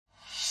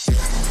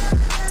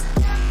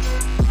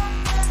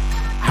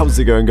How's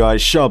it going,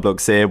 guys?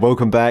 SharkBlox here.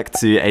 Welcome back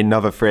to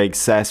another free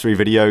accessory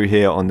video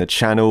here on the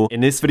channel.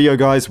 In this video,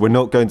 guys, we're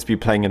not going to be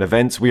playing an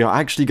event. We are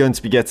actually going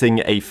to be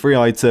getting a free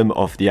item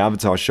off the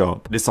avatar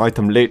shop. This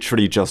item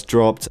literally just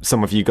dropped.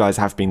 Some of you guys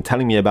have been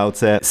telling me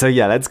about it. So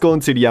yeah, let's go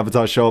onto the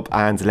avatar shop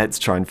and let's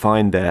try and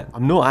find it.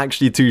 I'm not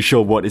actually too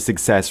sure what this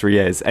accessory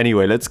is.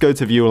 Anyway, let's go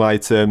to view all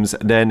items,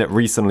 then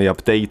recently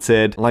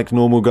updated. Like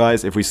normal,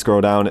 guys, if we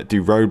scroll down,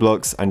 do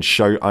ROBLOX and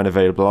show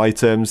unavailable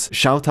items.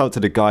 Shout out to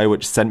the guy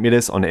which sent me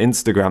this on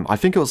Instagram. I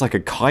think it was like a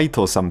kite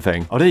or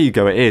something. Oh, there you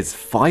go. It is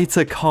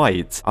Fighter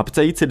Kite.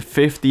 Updated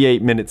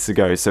 58 minutes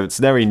ago, so it's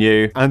very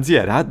new. And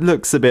yeah, that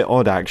looks a bit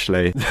odd,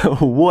 actually.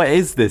 What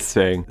is this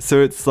thing?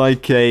 So it's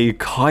like a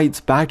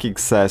kite back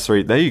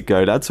accessory. There you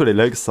go. That's what it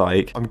looks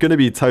like. I'm gonna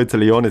be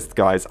totally honest,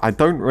 guys. I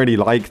don't really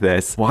like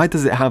this. Why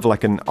does it have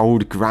like an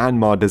old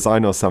grandma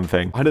design or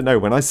something? I don't know.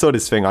 When I saw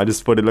this thing, I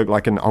just thought it looked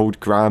like an old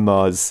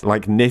grandma's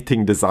like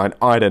knitting design.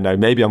 I don't know.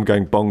 Maybe I'm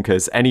going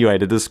bonkers. Anyway,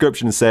 the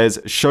description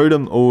says, show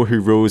them all who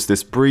rules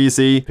this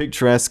breezy,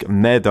 picturesque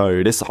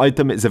meadow. This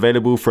item is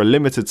available for a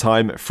limited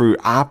time through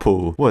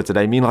Apple. What, do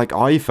they mean like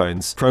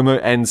iPhones? Promo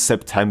ends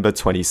September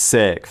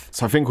 26th.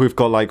 So I think we've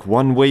got like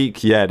 1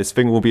 week. Yeah, this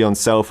thing will be on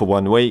sale for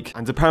 1 week.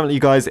 And apparently,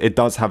 guys, it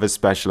does have a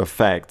special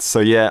effect. So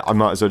yeah, I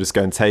might as well just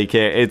go and take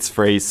it. It's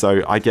free,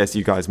 so I guess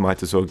you guys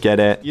might as well get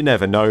it. You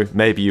never know.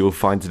 Maybe you will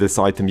find this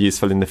item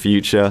useful in the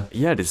future.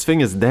 Yeah, this thing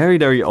is very,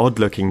 very odd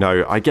looking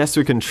though. I guess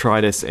we can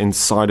try this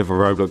inside of a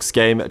Roblox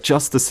game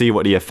just to see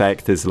what the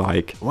effect is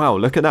like. Wow,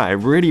 look at that.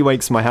 It really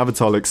makes my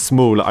avatar look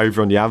small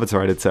over on the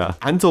avatar editor.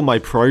 And on my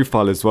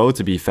profile as well,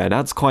 to be fair.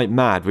 That's quite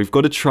mad. We've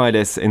got to try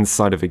this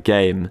inside of a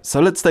game. So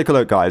let's take a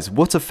look, guys.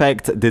 What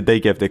effect did they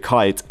give the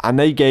kite? And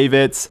they gave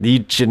it the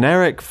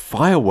generic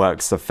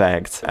fireworks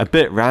effect. A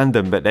bit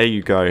random, but there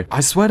you go. I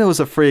swear there was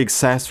a free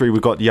accessory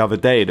we got the other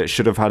day that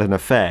should have had an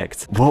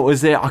effect. What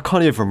was it? I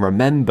can't even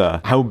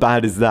remember. How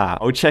bad is that?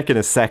 I'll check in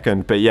a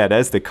second, but yeah,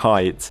 there's the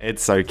kite.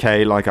 It's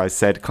okay. Like I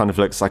said, kind of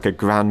looks like a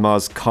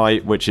grandma's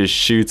kite, which is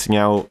shooting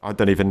out. I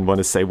don't even want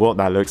to say what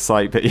that looks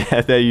like, but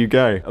yeah, there you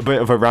go. A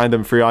bit of a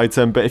random free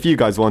item, but if you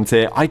guys want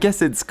it, I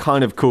guess it's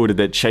kind of cool that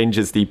it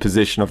changes the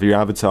position of your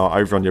avatar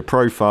over on your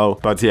profile.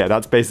 But yeah,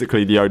 that's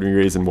basically the only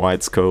reason why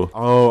it's cool.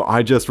 Oh,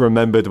 I just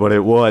remembered what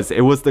it was.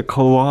 It was the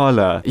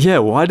koala. Yeah,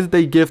 why did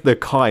they give the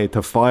kite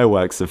a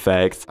fireworks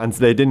effect and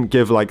they didn't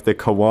give like the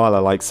koala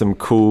like some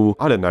cool,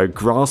 I don't know,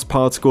 grass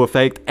particle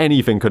effect?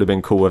 Anything could have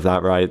been cool with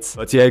that, right?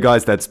 But yeah,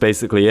 guys, that's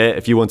basically it.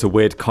 If you want a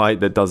weird kite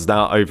that does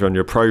that over on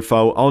your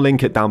profile, I'll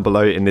link it down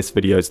below in this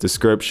video's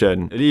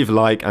description. Leave a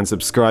like and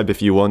subscribe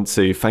if you want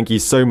to. Thank you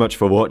so much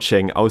for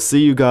watching. I'll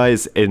see you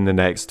guys in the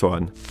next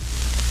one.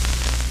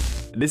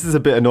 This is a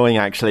bit annoying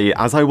actually.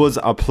 As I was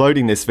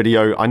uploading this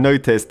video, I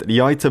noticed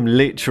the item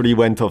literally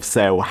went off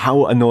sale.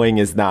 How annoying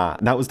is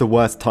that? That was the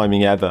worst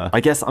timing ever. I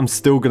guess I'm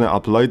still gonna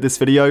upload this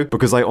video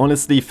because I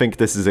honestly think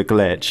this is a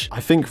glitch.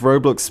 I think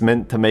Roblox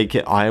meant to make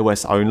it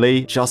iOS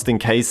only. Just in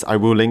case, I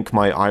will link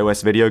my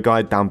iOS video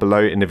guide down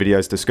below in the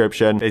video's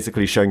description,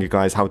 basically showing you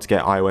guys how to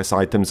get iOS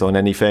items on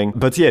anything.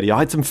 But yeah, the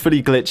item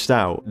fully glitched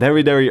out.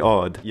 Very, very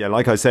odd. Yeah,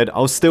 like I said,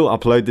 I'll still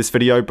upload this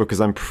video because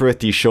I'm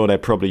pretty sure they're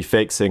probably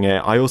fixing it.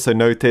 I also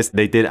noticed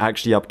they did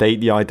actually update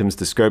the item's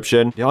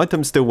description. The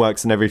item still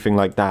works and everything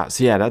like that.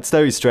 So yeah, that's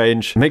very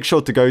strange. Make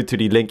sure to go to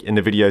the link in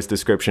the video's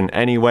description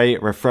anyway.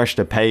 Refresh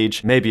the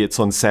page. Maybe it's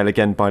on sale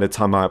again by the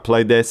time I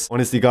upload this.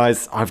 Honestly,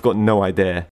 guys, I've got no idea.